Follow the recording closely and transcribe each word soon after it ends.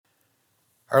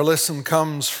Our lesson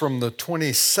comes from the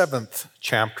 27th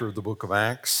chapter of the book of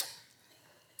Acts,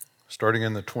 starting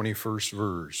in the 21st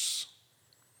verse.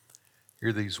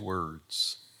 Hear these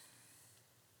words.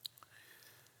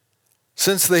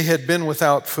 Since they had been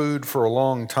without food for a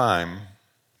long time,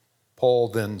 Paul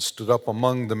then stood up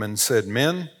among them and said,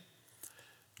 "Men,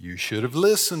 you should have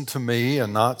listened to me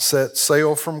and not set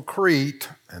sail from Crete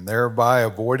and thereby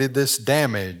avoided this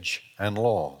damage and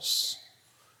loss.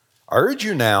 I urge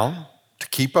you now to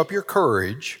keep up your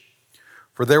courage,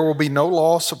 for there will be no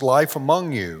loss of life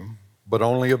among you, but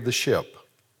only of the ship.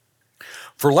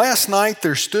 For last night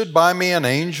there stood by me an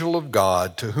angel of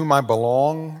God to whom I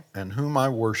belong and whom I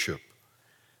worship.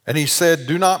 And he said,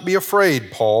 'Do not be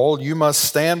afraid, Paul. You must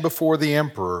stand before the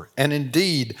emperor. And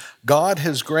indeed, God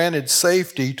has granted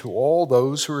safety to all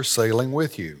those who are sailing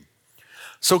with you.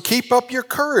 So keep up your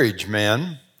courage,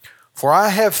 men, for I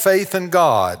have faith in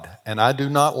God.'" And I do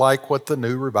not like what the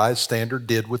New Revised Standard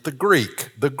did with the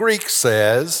Greek. The Greek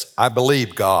says, "I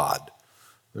believe God."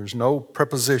 There's no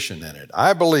preposition in it.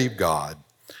 I believe God,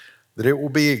 that it will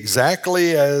be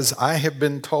exactly as I have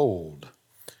been told.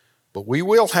 But we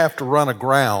will have to run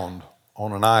aground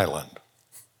on an island.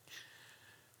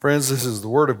 Friends, this is the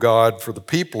word of God for the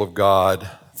people of God.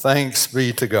 Thanks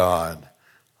be to God.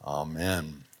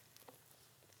 Amen.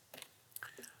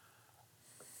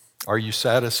 Are you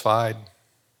satisfied?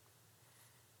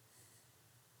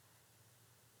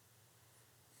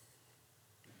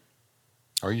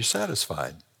 Are you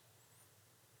satisfied?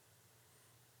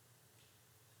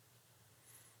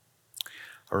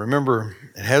 I remember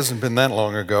it hasn't been that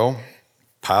long ago,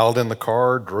 piled in the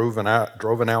car, drove an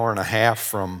hour and a half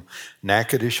from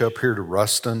Natchitoches up here to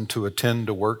Ruston to attend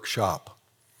a workshop.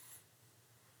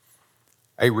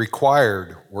 A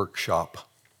required workshop.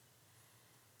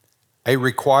 A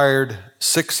required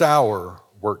 6-hour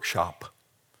workshop.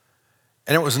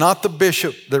 And it was not the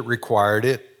bishop that required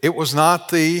it. It was not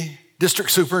the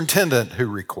district superintendent who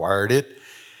required it.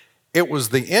 It was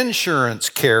the insurance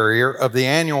carrier of the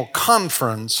annual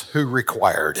conference who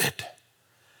required it.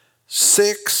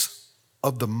 6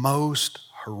 of the most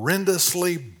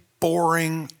horrendously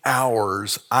boring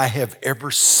hours I have ever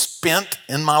spent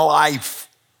in my life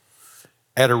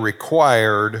at a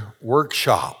required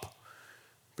workshop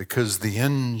because the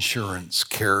insurance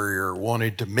carrier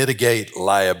wanted to mitigate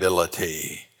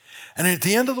liability. And at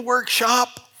the end of the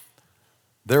workshop,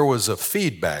 there was a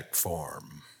feedback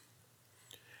form.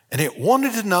 And it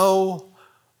wanted to know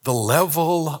the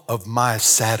level of my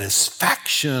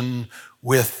satisfaction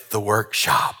with the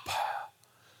workshop.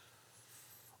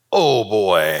 Oh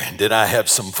boy, did I have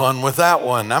some fun with that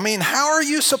one. I mean, how are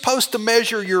you supposed to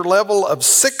measure your level of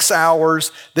 6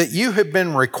 hours that you have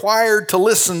been required to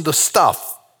listen to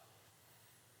stuff?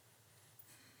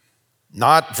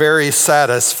 Not very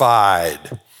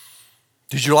satisfied.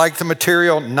 Did you like the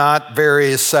material? Not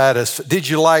very satisfied. Did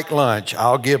you like lunch?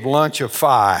 I'll give lunch a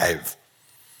 5.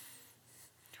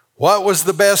 What was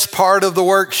the best part of the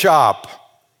workshop?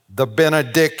 The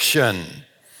benediction.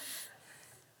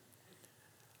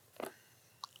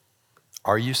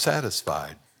 Are you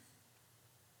satisfied?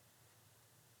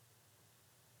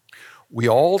 We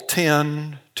all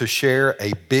tend to share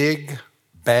a big,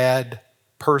 bad,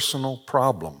 personal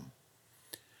problem.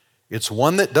 It's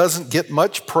one that doesn't get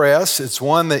much press. It's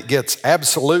one that gets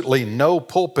absolutely no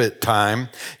pulpit time.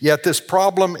 Yet this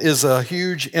problem is a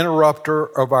huge interrupter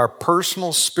of our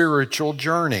personal spiritual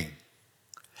journey.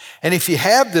 And if you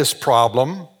have this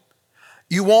problem,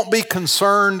 you won't be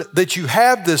concerned that you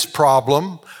have this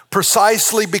problem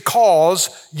precisely because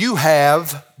you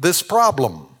have this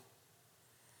problem.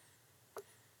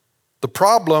 The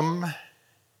problem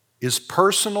is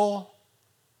personal,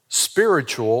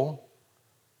 spiritual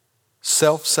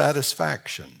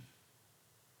self-satisfaction.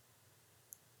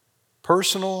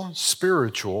 Personal,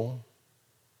 spiritual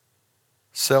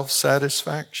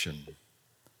self-satisfaction.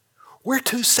 We're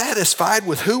too satisfied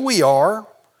with who we are,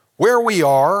 where we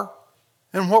are,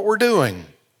 and what we're doing.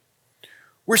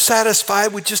 We're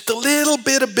satisfied with just a little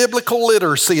bit of biblical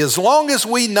literacy. As long as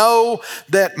we know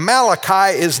that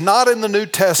Malachi is not in the New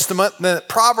Testament and that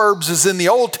Proverbs is in the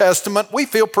Old Testament, we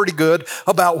feel pretty good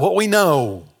about what we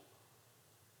know.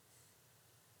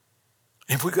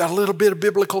 If we've got a little bit of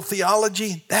biblical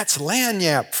theology, that's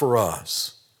lagniappe for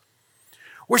us.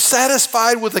 We're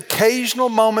satisfied with occasional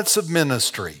moments of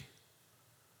ministry.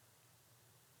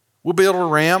 We'll build a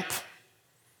ramp.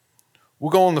 We'll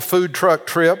go on the food truck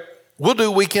trip. We'll do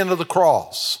Weekend of the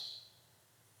Cross.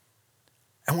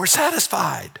 And we're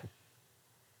satisfied.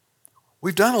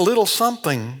 We've done a little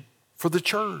something for the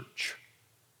church.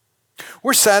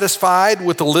 We're satisfied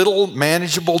with a little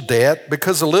manageable debt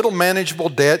because a little manageable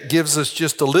debt gives us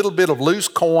just a little bit of loose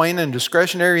coin and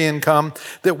discretionary income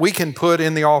that we can put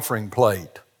in the offering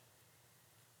plate.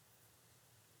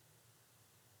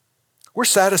 We're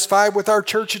satisfied with our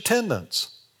church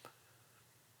attendance.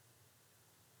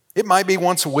 It might be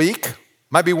once a week,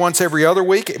 might be once every other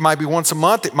week, it might be once a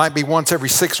month, it might be once every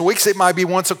 6 weeks, it might be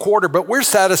once a quarter, but we're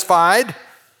satisfied.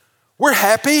 We're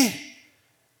happy.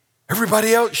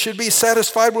 Everybody else should be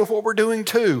satisfied with what we're doing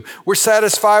too. We're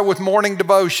satisfied with morning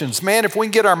devotions. Man, if we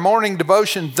can get our morning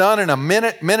devotions done in a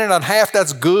minute and a half,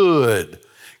 that's good.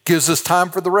 Gives us time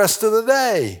for the rest of the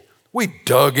day. We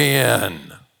dug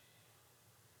in.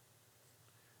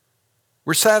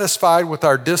 We're satisfied with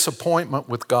our disappointment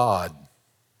with God,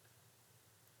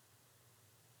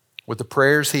 with the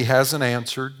prayers He hasn't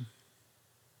answered,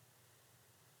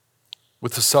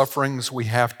 with the sufferings we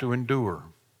have to endure.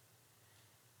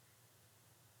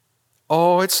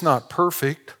 Oh, it's not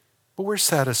perfect, but we're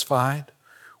satisfied.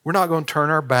 We're not going to turn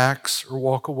our backs or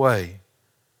walk away.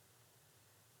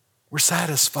 We're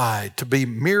satisfied to be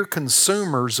mere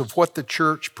consumers of what the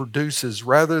church produces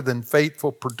rather than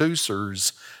faithful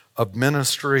producers of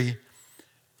ministry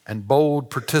and bold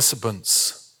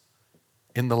participants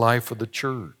in the life of the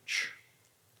church.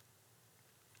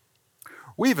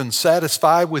 We're even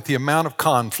satisfied with the amount of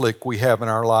conflict we have in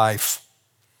our life.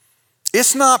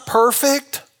 It's not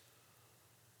perfect,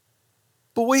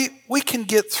 but we can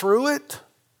get through it.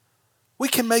 We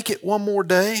can make it one more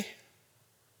day.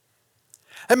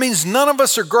 That means none of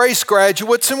us are grace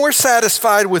graduates, and we're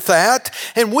satisfied with that.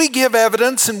 And we give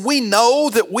evidence, and we know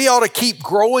that we ought to keep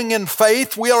growing in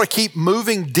faith. We ought to keep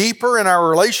moving deeper in our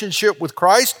relationship with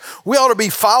Christ. We ought to be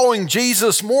following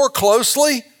Jesus more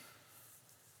closely.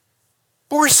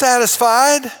 But we're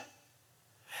satisfied.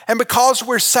 And because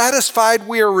we're satisfied,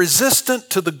 we are resistant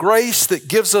to the grace that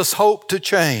gives us hope to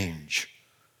change.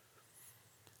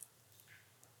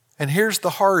 And here's the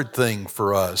hard thing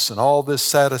for us in all this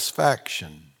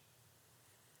satisfaction.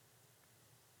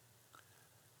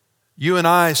 You and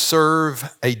I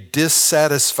serve a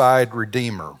dissatisfied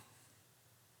Redeemer.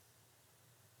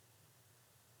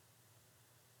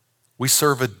 We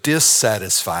serve a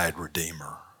dissatisfied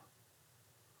Redeemer.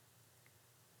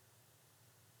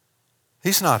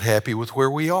 He's not happy with where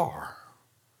we are.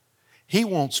 He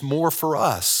wants more for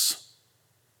us.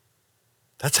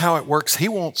 That's how it works. He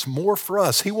wants more for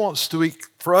us. He wants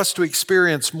for us to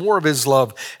experience more of His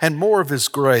love and more of His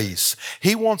grace.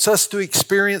 He wants us to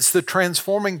experience the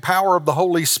transforming power of the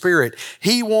Holy Spirit.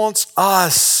 He wants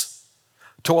us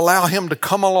to allow Him to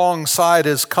come alongside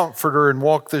as comforter and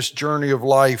walk this journey of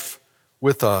life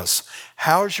with us.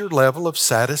 How's your level of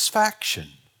satisfaction?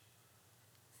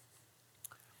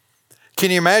 Can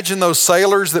you imagine those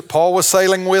sailors that Paul was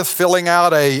sailing with filling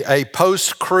out a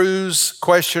post-cruise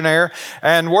questionnaire?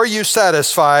 And were you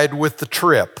satisfied with the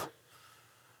trip?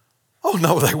 Oh,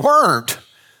 no, they weren't.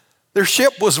 Their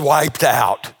ship was wiped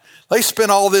out. They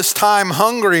spent all this time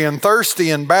hungry and thirsty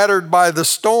and battered by the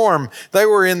storm. They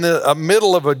were in the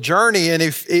middle of a journey, and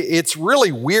it's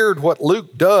really weird what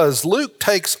Luke does. Luke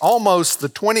takes almost the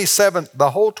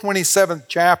whole 27th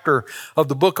chapter of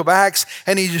the book of Acts,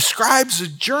 and he describes a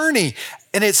journey.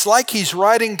 And it's like he's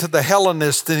writing to the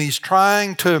Hellenists, and he's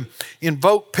trying to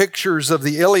invoke pictures of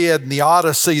the Iliad and the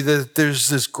Odyssey, that there's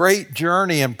this great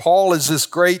journey, and Paul is this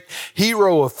great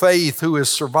hero of faith who has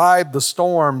survived the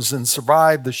storms and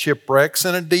survived the shipwrecks,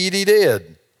 and indeed he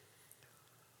did.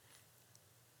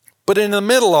 But in the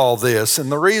middle of all this, and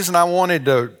the reason I wanted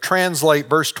to translate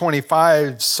verse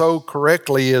 25 so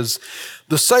correctly is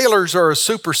the sailors are a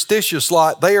superstitious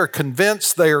lot. They are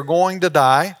convinced they are going to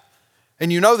die.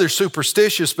 And you know they're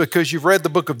superstitious because you've read the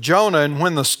book of Jonah, and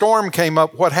when the storm came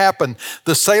up, what happened?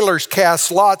 The sailors cast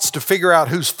lots to figure out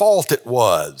whose fault it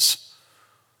was.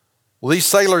 Well, these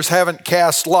sailors haven't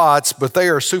cast lots, but they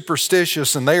are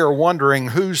superstitious, and they are wondering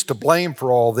who's to blame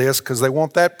for all this because they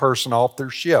want that person off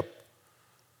their ship.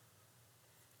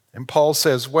 And Paul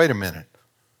says, wait a minute.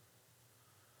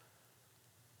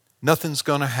 Nothing's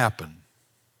going to happen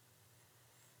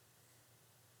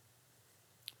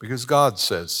because God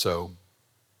says so.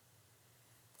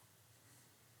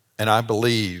 And I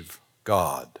believe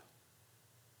God.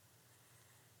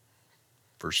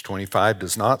 Verse 25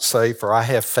 does not say, for I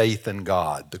have faith in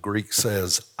God. The Greek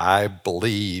says, I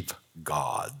believe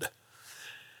God.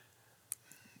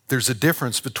 There's a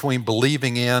difference between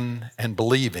believing in and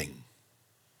believing.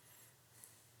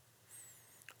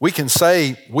 We can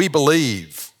say we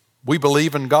believe, We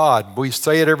believe in God. We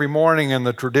say it every morning in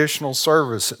the traditional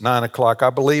service at 9 o'clock. I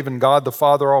believe in God, the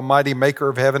Father Almighty, maker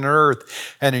of heaven and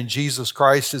earth, and in Jesus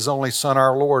Christ, his only Son,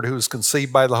 our Lord, who was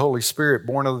conceived by the Holy Spirit,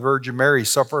 born of the Virgin Mary,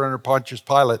 suffered under Pontius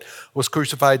Pilate, was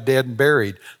crucified, dead, and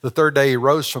buried. The third day he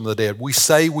rose from the dead. We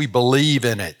say we believe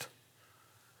in it.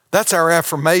 That's our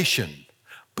affirmation,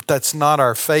 but that's not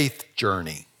our faith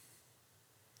journey.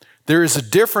 There is a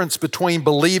difference between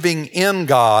believing in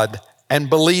God and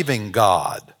believing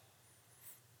God.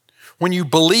 When you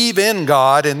believe in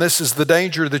God, and this is the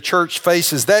danger the church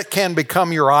faces, that can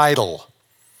become your idol.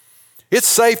 It's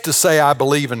safe to say, I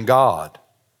believe in God.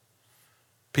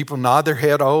 People nod their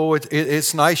head, oh,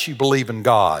 it's nice you believe in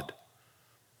God.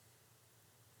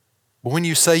 But when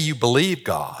you say you believe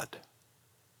God,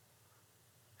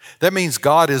 that means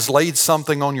God has laid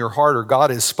something on your heart, or God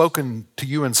has spoken to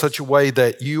you in such a way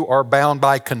that you are bound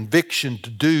by conviction to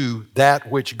do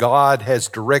that which God has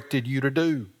directed you to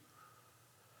do.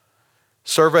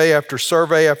 Survey after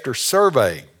survey after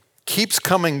survey keeps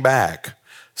coming back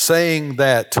saying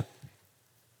that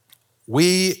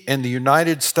we in the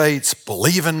United States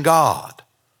believe in God.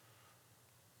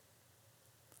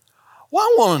 Well,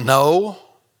 I want to know,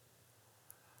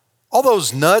 all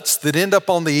those nuts that end up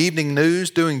on the evening news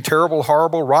doing terrible,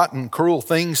 horrible, rotten, cruel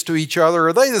things to each other,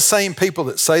 are they the same people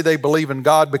that say they believe in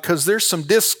God? Because there's some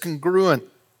discongruent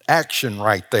action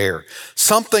right there.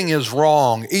 Something is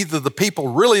wrong. Either the people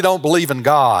really don't believe in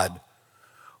God,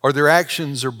 or their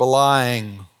actions are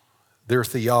belying their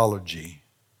theology.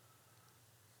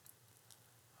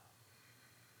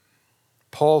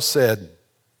 Paul said,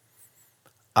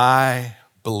 I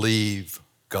believe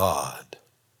God.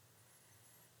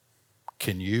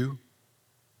 Can you?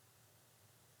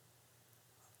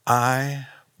 I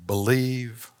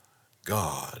believe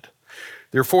God.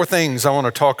 There are 4 things I want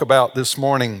to talk about this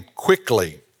morning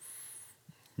quickly.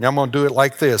 Now I'm going to do it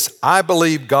like this. I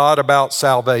believe God about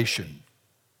salvation.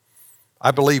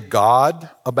 I believe God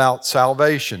about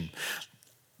salvation.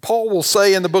 Paul will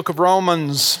say in the book of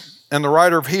Romans, and the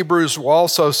writer of Hebrews will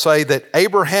also say that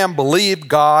Abraham believed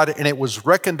God and it was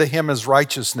reckoned to him as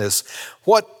righteousness.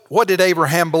 What did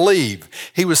Abraham believe?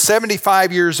 He was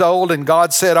 75 years old and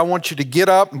God said, I want you to get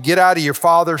up and get out of your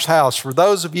father's house. For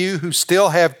those of you who still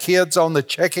have kids on the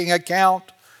checking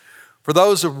account, for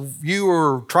those of you who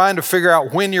are trying to figure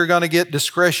out when you're going to get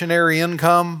discretionary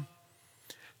income,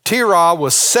 Terah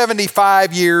was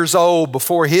 75 years old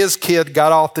before his kid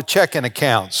got off the checking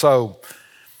account. So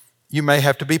you may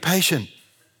have to be patient.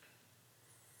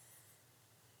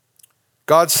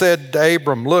 God said to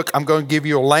Abram, look, I'm going to give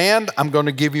you a land. I'm going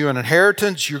to give you an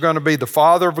inheritance. You're going to be the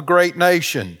father of a great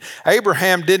nation.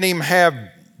 Abraham didn't even have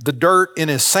the dirt in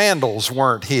his sandals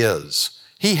weren't his.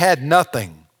 He had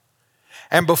nothing.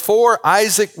 And before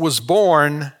Isaac was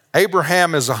born,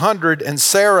 Abraham is 100 and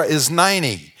Sarah is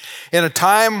 90. In a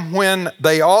time when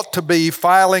they ought to be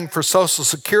filing for Social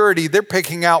Security, they're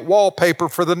picking out wallpaper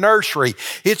for the nursery.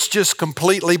 It's just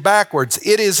completely backwards.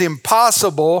 It is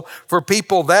impossible for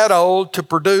people that old to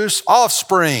produce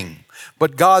offspring.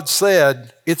 But God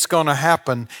said it's going to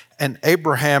happen, and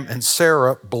Abraham and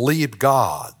Sarah believed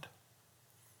God.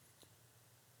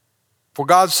 For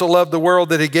God so loved the world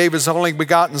that he gave his only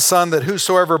begotten Son, that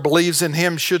whosoever believes in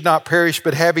him should not perish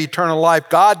but have eternal life.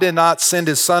 God did not send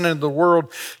his Son into the world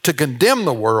to condemn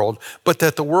the world, but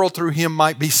that the world through him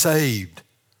might be saved.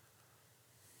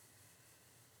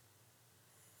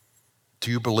 Do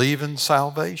you believe in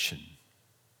salvation?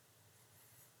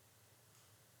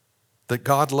 That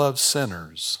God loves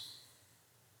sinners?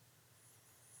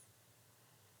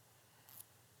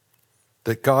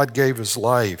 That God gave his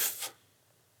life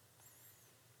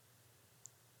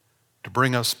to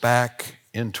bring us back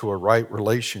into a right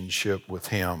relationship with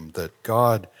him, that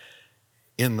God,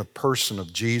 in the person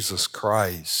of Jesus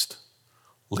Christ,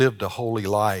 lived a holy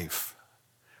life,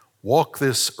 walked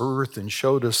this earth and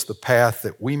showed us the path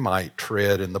that we might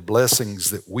tread and the blessings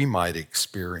that we might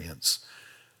experience.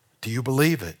 Do you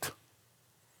believe it?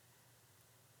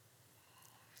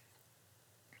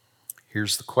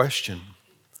 Here's the question.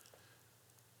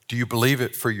 Do you believe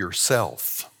it for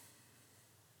yourself?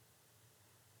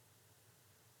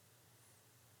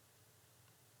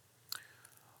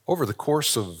 Over the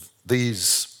course of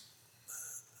these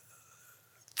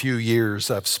few years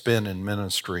I've spent in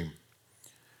ministry,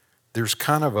 there's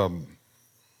kind of a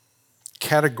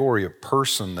category of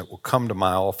person that will come to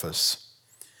my office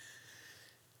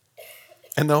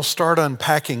and they'll start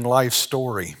unpacking life's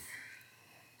story.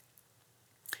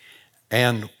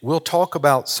 And we'll talk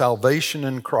about salvation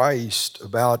in Christ,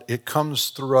 about it comes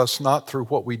through us, not through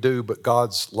what we do, but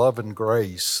God's love and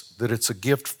grace, that it's a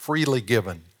gift freely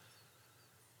given.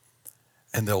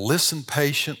 and they'll listen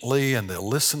patiently and they'll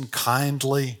listen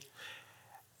kindly.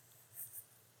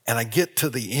 And I get to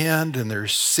the end and they're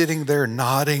sitting there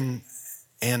nodding,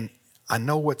 and I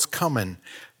know what's coming.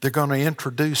 They're going to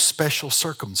introduce special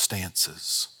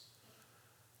circumstances.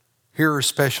 Here are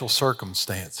special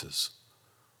circumstances.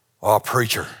 Oh,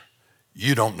 preacher,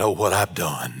 you don't know what I've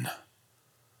done.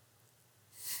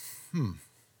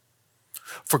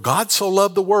 For God so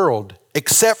loved the world,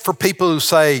 except for people who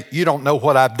say, you don't know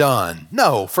what I've done.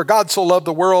 No, for God so loved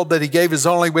the world that he gave his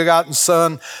only begotten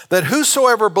Son, that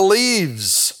whosoever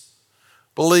believes,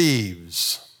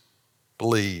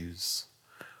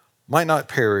 might not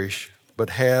perish,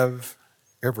 but have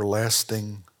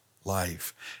everlasting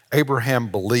life. Abraham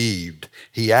believed.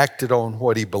 He acted on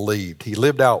what he believed. He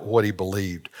lived out what he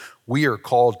believed. We are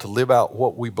called to live out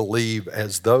what we believe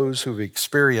as those who've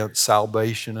experienced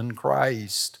salvation in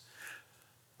Christ.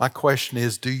 My question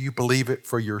is, do you believe it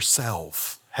for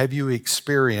yourself? Have you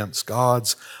experienced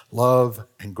God's love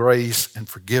and grace and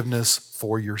forgiveness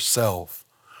for yourself?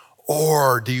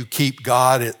 Or do you keep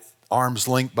God at arm's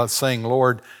length by saying,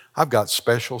 Lord, I've got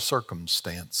special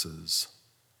circumstances.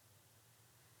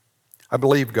 I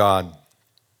believe God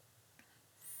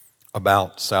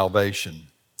about salvation.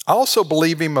 I also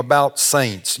believe him about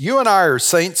saints. You and I are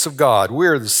saints of God. We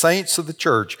are the saints of the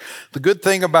church. The good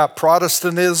thing about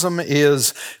Protestantism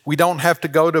is we don't have to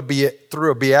go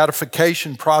through a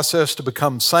beatification process to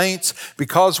become saints.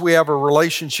 Because we have a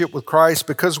relationship with Christ,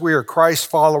 because we are Christ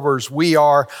followers, we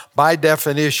are by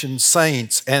definition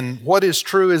saints. And what is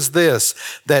true is this,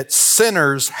 that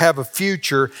sinners have a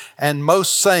future and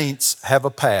most saints have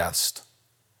a past.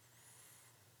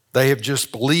 They have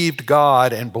just believed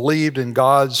God and believed in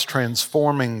God's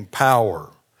transforming power.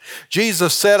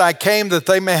 Jesus said, I came that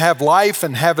they may have life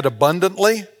and have it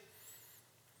abundantly.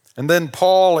 And then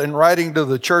Paul, in writing to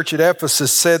the church at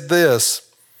Ephesus, said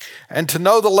this, and to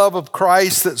know the love of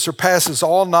Christ that surpasses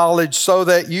all knowledge, so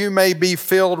that you may be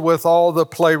filled with all the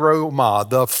pleroma,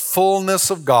 the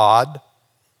fullness of God.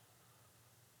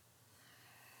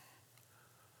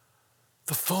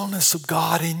 The fullness of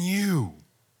God in you.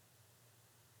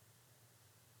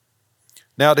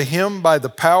 Now to him by the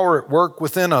power at work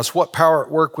within us, what power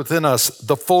at work within us?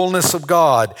 The fullness of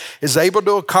God is able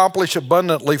to accomplish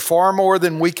abundantly far more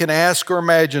than we can ask or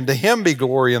imagine. To him be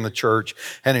glory in the church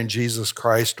and in Jesus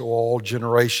Christ to all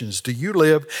generations. Do you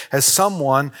live as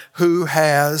someone who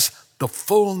has the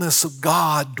fullness of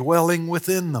God dwelling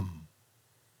within them?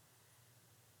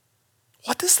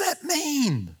 What does that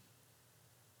mean?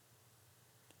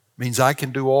 It means I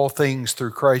can do all things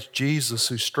through Christ Jesus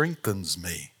who strengthens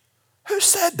me. Who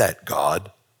said that,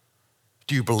 God?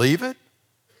 Do you believe it?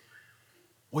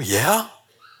 Well, yeah.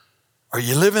 Are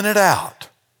you living it out?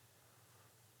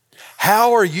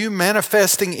 How are you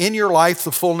manifesting in your life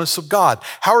the fullness of God?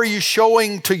 How are you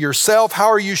showing to yourself? How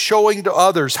are you showing to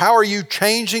others? How are you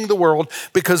changing the world?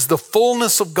 Because the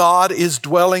fullness of God is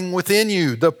dwelling within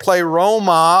you. The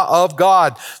pleroma of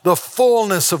God, the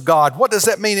fullness of God. What does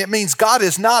that mean? It means God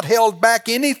has not held back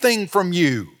anything from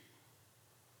you.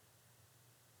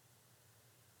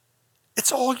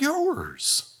 It's all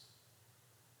yours.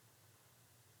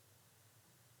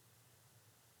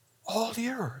 All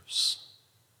yours.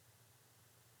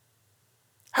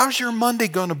 How's your Monday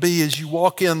going to be as you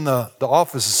walk in the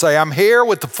office and say, I'm here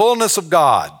with the fullness of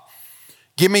God.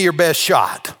 Give me your best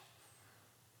shot.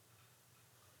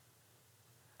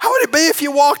 How would it be if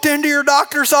you walked into your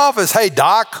doctor's office? Hey,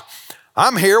 doc,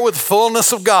 I'm here with the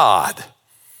fullness of God.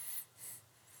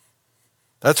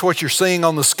 That's what you're seeing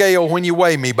on the scale when you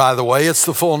weigh me, by the way. It's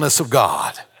the fullness of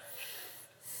God.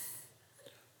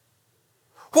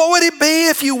 What would it be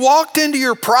if you walked into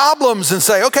your problems and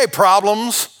say, okay,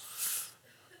 problems,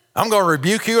 I'm going to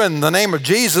rebuke you in the name of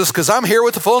Jesus because I'm here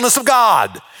with the fullness of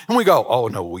God. And we go, oh,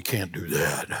 no, we can't do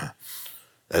that.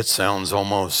 That sounds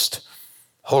almost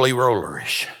holy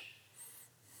rollerish.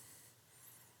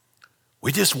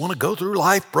 We just want to go through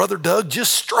life, Brother Doug,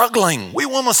 just struggling. We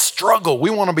want to struggle. We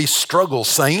want to be struggle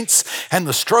saints, and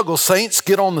the struggle saints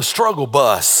get on the struggle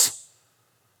bus.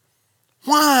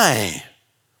 Why?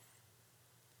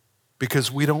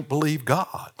 Because we don't believe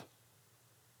God.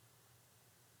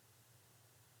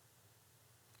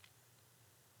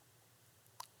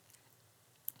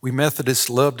 We Methodists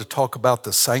love to talk about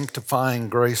the sanctifying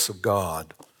grace of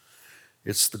God.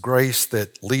 It's the grace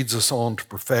that leads us on to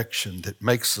perfection, that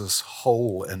makes us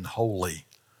whole and holy.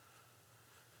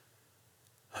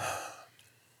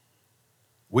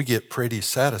 We get pretty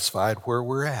satisfied where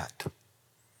we're at.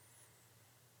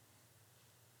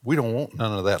 We don't want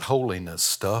none of that holiness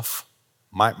stuff.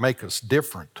 Might make us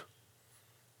different.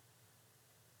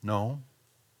 No.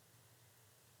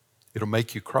 It'll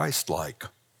make you Christ-like.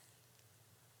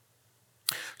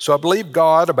 So I believe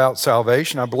God about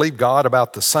salvation. I believe God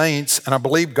about the saints, and I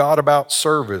believe God about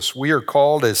service. We are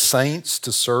called as saints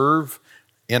to serve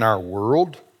in our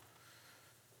world,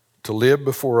 to live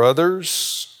before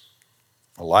others,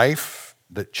 a life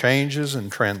that changes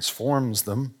and transforms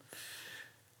them.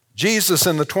 Jesus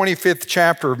in the 25th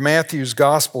chapter of Matthew's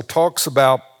Gospel talks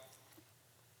about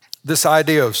this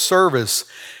idea of service.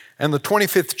 And the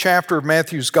 25th chapter of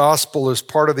Matthew's Gospel is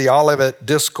part of the Olivet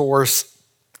Discourse,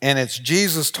 and it's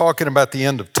Jesus talking about the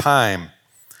end of time.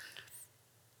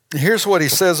 Here's what he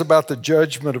says about the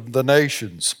judgment of the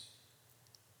nations.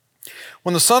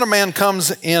 When the Son of Man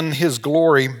comes in his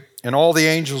glory and all the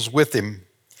angels with him,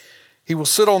 he will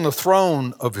sit on the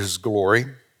throne of his glory,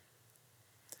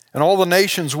 and all the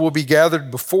nations will be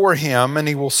gathered before him, and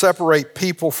he will separate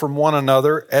people from one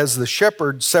another as the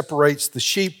shepherd separates the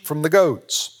sheep from the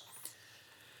goats.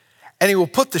 And he will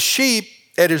put the sheep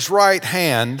at his right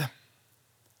hand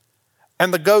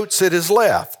and the goats at his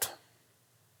left.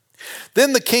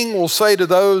 Then the king will say to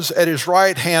those at his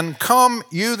right hand, "Come,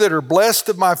 you that are blessed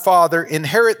of my Father,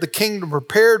 inherit the kingdom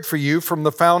prepared for you from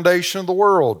the foundation of the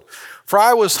world. For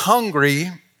I was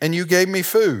hungry, and you gave me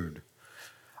food.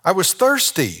 I was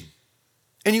thirsty,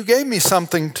 and you gave me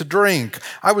something to drink.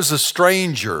 I was a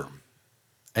stranger,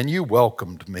 and you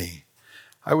welcomed me.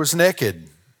 I was naked,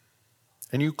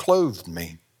 and you clothed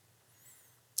me.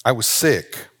 I was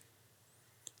sick,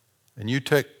 and you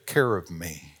took care of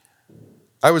me.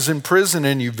 I was in prison,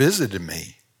 and you visited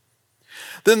me."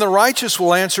 Then the righteous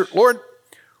will answer, "Lord,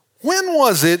 when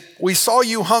was it we saw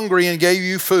you hungry and gave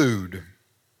you food,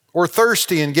 or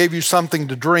thirsty and gave you something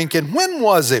to drink? And when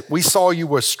was it we saw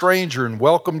you a stranger and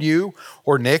welcomed you,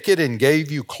 or naked and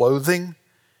gave you clothing?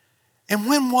 And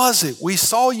when was it we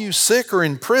saw you sick or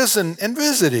in prison and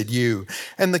visited you?"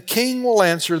 And the king will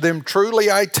answer them, "Truly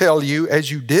I tell you, as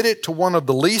you did it to one of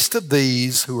the least of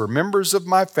these who are members of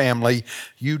my family,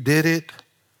 you did it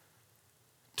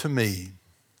to me."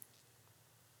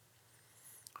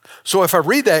 So if I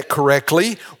read that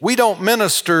correctly, we don't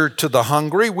minister to the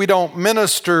hungry, we don't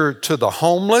minister to the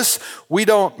homeless, we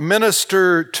don't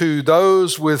minister to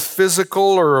those with physical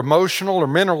or emotional or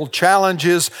mental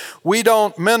challenges, we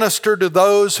don't minister to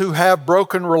those who have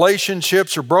broken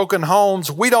relationships or broken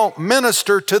homes, we don't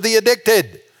minister to the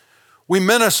addicted, we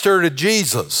minister to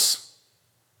Jesus.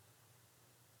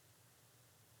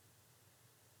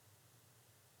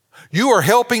 You are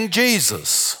helping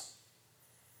Jesus.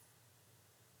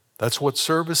 That's what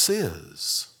service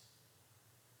is.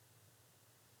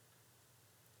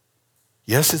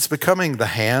 Yes, it's becoming the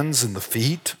hands and the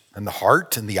feet and the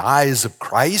heart and the eyes of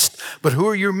Christ, but who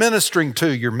are you ministering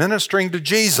to? You're ministering to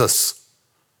Jesus.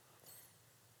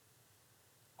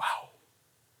 Wow.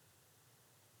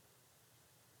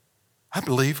 I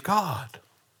believe God.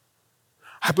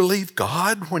 I believe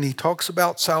God when he talks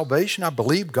about salvation. I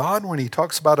believe God when he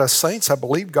talks about us saints. I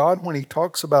believe God when he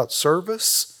talks about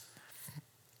service.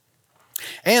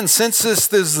 And since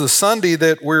this is the Sunday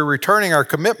that we're returning our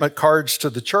commitment cards to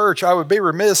the church, I would be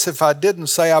remiss if I didn't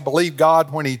say I believe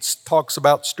God when he talks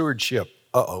about stewardship.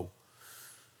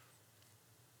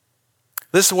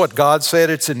 This is what God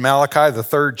said. It's in Malachi, the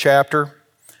 3rd chapter.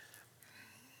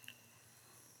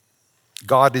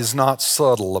 God is not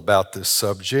subtle about this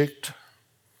subject.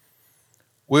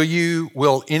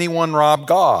 Will anyone rob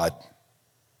God?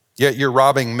 Yet you're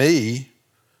robbing me.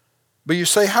 But you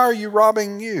say, how are you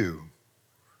robbing you?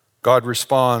 God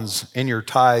responds, in your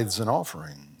tithes and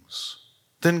offerings.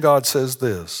 Then God says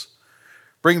this,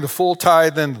 bring the full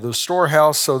tithe into the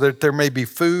storehouse so that there may be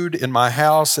food in my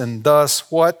house, and thus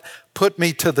what? Put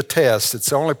me to the test. It's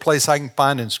the only place I can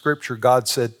find in Scripture God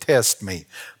said, test me.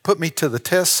 Put me to the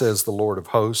test, says the Lord of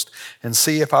hosts, and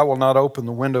see if I will not open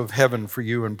the window of heaven for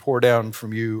you and pour down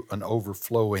from you an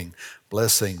overflowing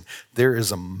blessing. There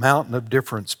is a mountain of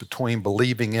difference between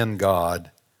believing in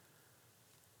God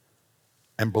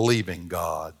and believing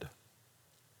God.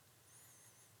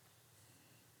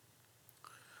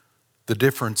 The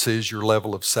difference is your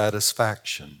level of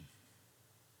satisfaction.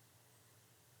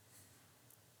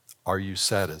 Are you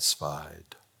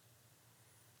satisfied?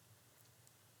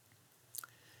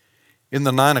 In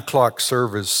the 9 o'clock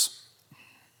service,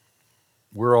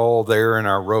 we're all there in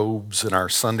our robes and our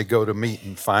Sunday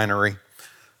go-to-meeting finery.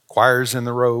 Choirs in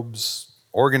the robes,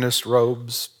 organist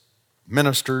robes,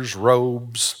 ministers'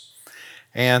 robes.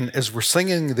 And as we're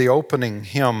singing the opening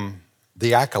hymn,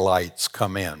 the acolytes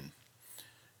come in.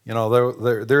 You know,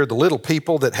 they're the little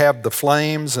people that have the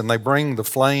flames, and they bring the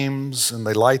flames and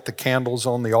they light the candles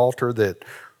on the altar that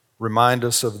remind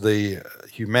us of the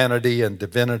humanity and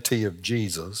divinity of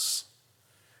Jesus.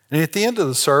 And at the end of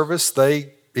the service,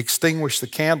 they extinguish the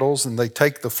candles and they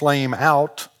take the flame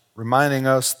out, reminding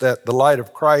us that the light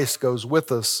of Christ goes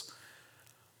with us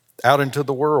out into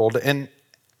the world. And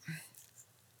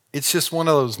it's just one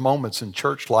of those moments in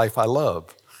church life I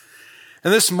love.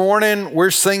 And this morning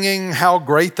we're singing How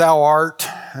Great Thou Art,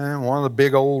 and one of the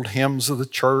big old hymns of the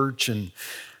church, and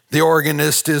the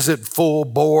organist is at full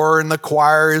bore and the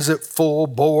choir is at full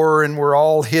bore, and we're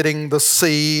all hitting the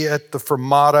C at the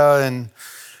fermata and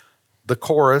the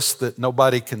chorus that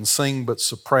nobody can sing but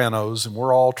sopranos, and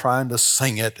we're all trying to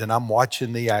sing it, and I'm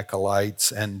watching the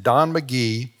acolytes, and Don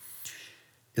McGee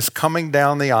is coming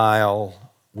down the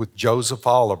aisle with Joseph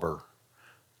Oliver.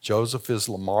 Joseph is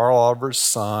Lamar Oliver's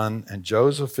son, and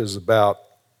Joseph is about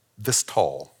this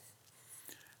tall.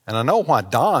 And I know why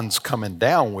Don's coming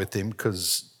down with him,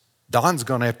 because Don's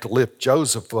going to have to lift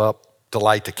Joseph up to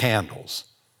light the candles.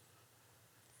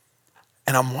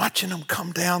 And I'm watching him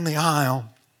come down the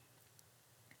aisle,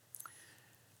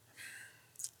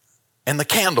 and the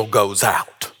candle goes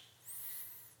out.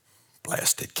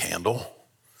 Blasted candle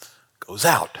goes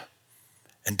out.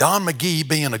 And Don McGee,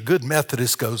 being a good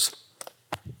Methodist, goes,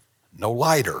 "No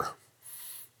lighter."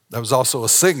 That was also a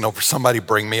signal for somebody to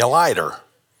bring me a lighter.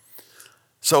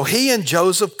 So he and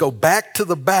Joseph go back to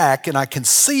the back, and I can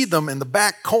see them in the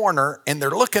back corner, and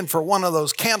they're looking for one of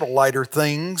those candle lighter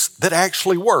things that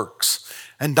actually works.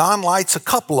 And Don lights a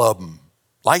couple of them,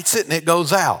 lights it and it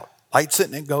goes out, lights it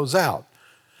and it goes out.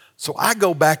 So I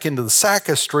go back into the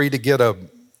sacristy to get an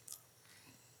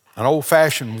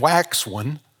old-fashioned wax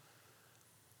one.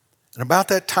 And about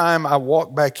that time, I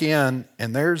walk back in,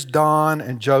 and there's Don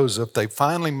and Joseph. They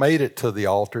finally made it to the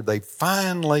altar. They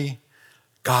finally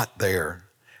got there.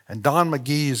 And Don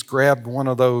McGee's grabbed one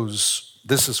of those,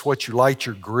 this is what you light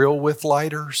your grill with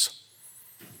lighters.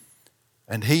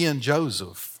 And he and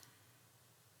Joseph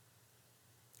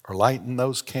are lighting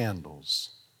those candles.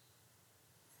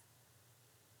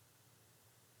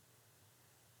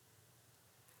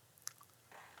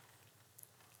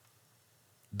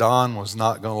 Don was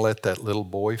not going to let that little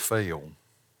boy fail.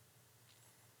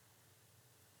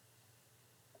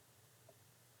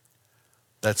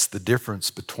 That's the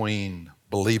difference between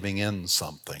believing in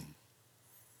something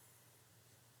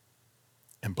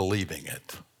and believing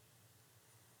it.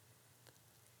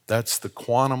 That's the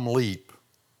quantum leap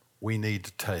we need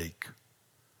to take,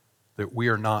 that we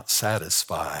are not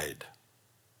satisfied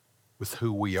with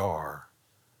who we are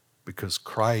because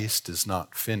Christ is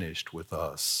not finished with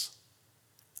us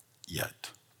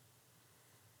yet.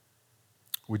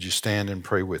 Would you stand and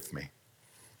pray with me?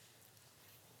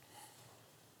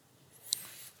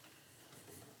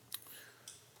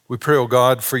 We pray, O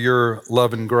God, for your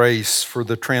love and grace, for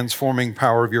the transforming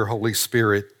power of your Holy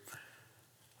Spirit,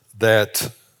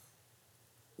 that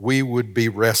we would be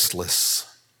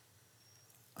restless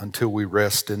until we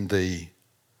rest in thee,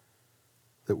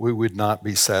 that we would not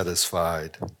be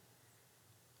satisfied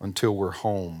until we're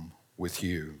home with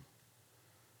you.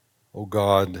 O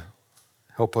God,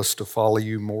 help us to follow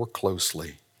you more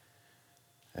closely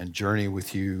and journey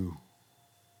with you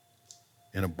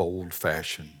in a bold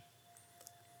fashion.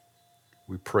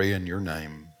 We pray in your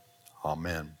name.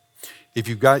 Amen. If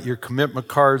you've got your commitment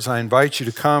cards, I invite you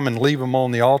to come and leave them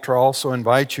on the altar. I also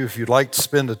invite you, if you'd like to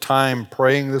spend a time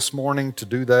praying this morning, to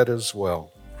do that as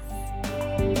well.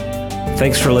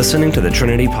 Thanks for listening to the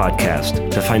Trinity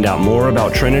Podcast. To find out more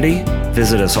about Trinity,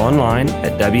 visit us online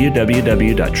at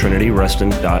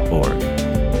www.trinityreston.org.